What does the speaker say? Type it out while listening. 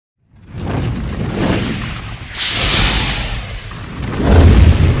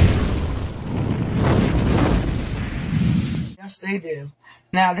Yes, they do.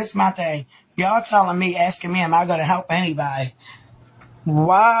 Now, this is my thing. Y'all telling me, asking me, am I going to help anybody?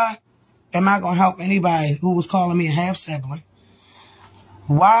 Why am I going to help anybody who was calling me a half-sibling?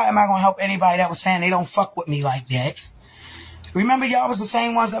 Why am I going to help anybody that was saying they don't fuck with me like that? Remember, y'all was the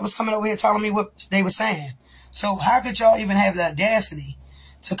same ones that was coming over here telling me what they were saying. So how could y'all even have the audacity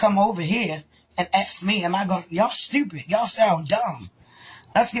to come over here and ask me, am I going to... Y'all stupid. Y'all sound dumb.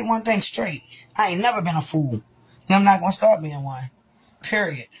 Let's get one thing straight. I ain't never been a fool. And I'm not going to start being one.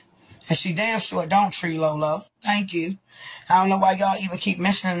 Period. And she damn sure don't, Tree Lolo. Thank you. I don't know why y'all even keep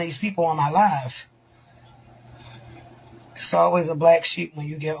mentioning these people on my live. It's always a black sheep when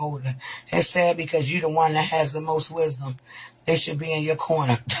you get older. It's sad because you're the one that has the most wisdom. They should be in your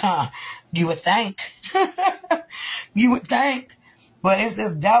corner. You would think. You would think. But it's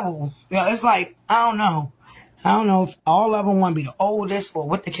this devil. You know, it's like, I don't know. I don't know if all of them want to be the oldest or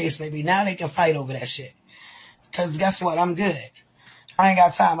what the case may be. Now they can fight over that shit. Because guess what? I'm good. I ain't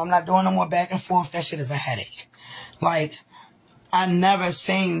got time. I'm not doing no more back and forth. That shit is a headache. Like, I never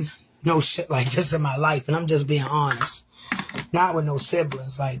seen no shit like this in my life. And I'm just being honest. Not with no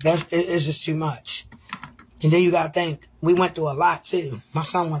siblings. Like, it's just too much. And then you got to think, we went through a lot too. My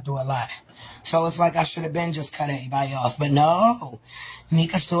son went through a lot. So it's like I should have been just cut everybody off. But no.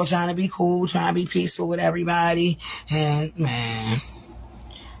 Nika's still trying to be cool, trying to be peaceful with everybody. And, man,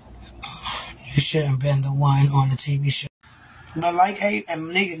 you shouldn't have been the one on the TV show. But like, hey, and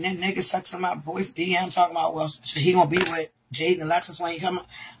niggas texting my boys DM talking about, well, so he gonna be with Jade and Alexis when he come.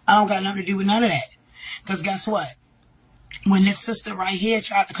 I don't got nothing to do with none of that. Because guess what? When this sister right here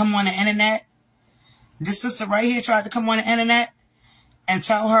tried to come on the internet, and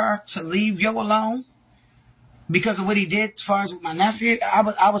tell her to leave Yo alone because of what he did as far as with my nephew, I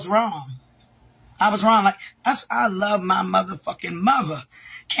was wrong. I was wrong. Like, I love my motherfucking mother.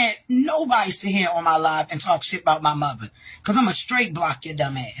 Can't nobody sit here on my live and talk shit about my mother. Because I'm a straight block your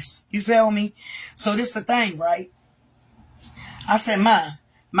dumb ass. You feel me? So this the thing, right? I said,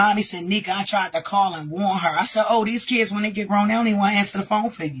 Mommy said, Nika, I tried to call and warn her. I said, oh, these kids, when they get grown, they don't even want to answer the phone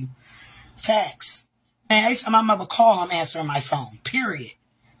for you. Facts. Man, every time my mother call, I'm answering my phone. Period.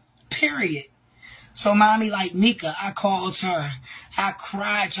 Period. So Mommy, like, Nika, I called her. I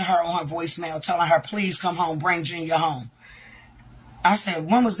cried to her on her voicemail, telling her, please come home, bring Junior home. I said,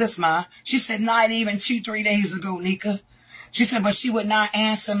 when was this, Ma? She said, not even 2-3 days ago, Nika. She said, but she would not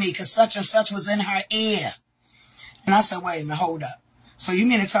answer me because such and such was in her ear. And I said, wait a minute, hold up. So you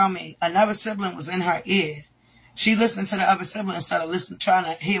mean to tell me another sibling was in her ear? She listened to the other sibling instead of trying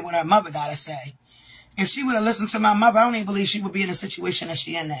to hear what her mother got to say. If she would have listened to my mother, I don't even believe she would be in the situation that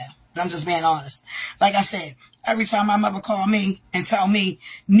she in now. I'm just being honest. Like I said, every time my mother call me and tell me,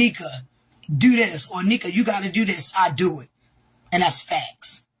 Nika, do this, or Nika, you got to do this, I do it. And that's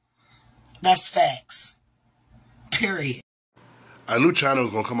facts. That's facts. Period. I knew Chyna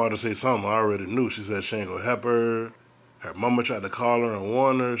was going to come out and say something. I already knew. She said she ain't going to help her. Her mama tried to call her and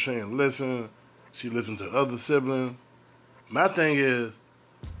warn her. She ain't listen. She listened to other siblings. My thing is,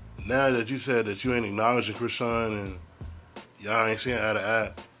 now that you said that you ain't acknowledging Chrisean and y'all ain't seeing eye to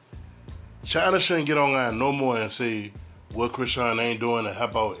eye, Chyna shouldn't get online no more and say what Chrisean ain't doing to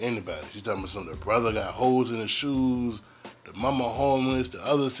help out anybody. She's talking about something. The brother got holes in his shoes. The mama homeless. The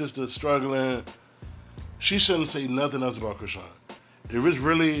other sister struggling. She shouldn't say nothing else about Chrisean. If it's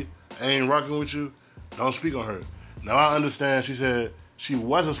really ain't rocking with you, don't speak on her. Now, I understand she said she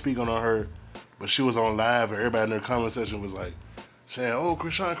wasn't speaking on her, but she was on live and everybody in their comment section was like, saying, oh,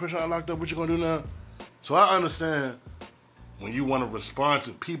 Chrisean locked up, what you gonna do now? So I understand when you want to respond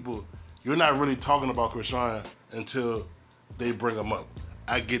to people, you're not really talking about Chrisean until they bring them up.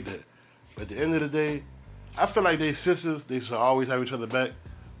 I get that. But at the end of the day, I feel like they sisters, they should always have each other back.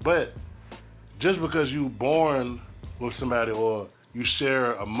 But just because you born with somebody or you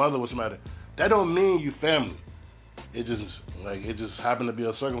share a mother with somebody, that don't mean you family. It just happened to be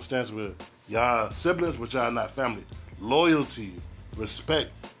a circumstance where y'all siblings, but y'all not family. Loyalty,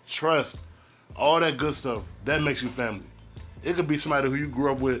 respect, trust, all that good stuff, that makes you family. It could be somebody who you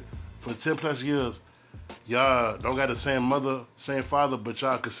grew up with for 10 plus years. Y'all don't got the same mother, same father, but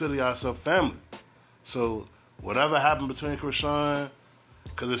y'all consider yourself family. So whatever happened between Chrisean,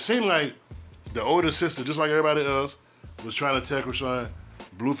 because it seemed like the older sister, just like everybody else, was trying to tell Chrisean,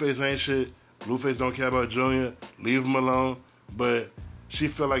 Blueface ain't shit, Blueface don't care about Junior, leave him alone. But she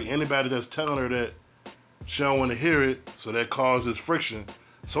felt like anybody that's telling her that, she don't want to hear it, so that causes friction.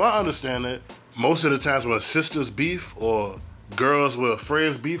 So I understand that. Most of the times when sisters beef or girls with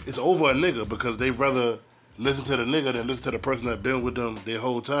friends beef, it's over a nigga because they rather listen to the nigga than listen to the person that been with them their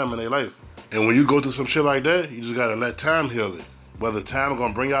whole time in their life. And when you go through some shit like that, you just gotta let time heal it. Whether time is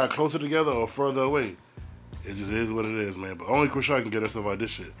gonna bring y'all closer together or further away. It just is what it is, man. But only Chrisean can get herself out of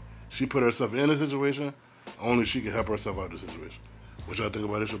this shit. She put herself in a situation. Only she can help herself out of the situation. What y'all think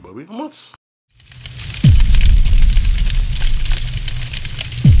about this shit, Bobby? How much?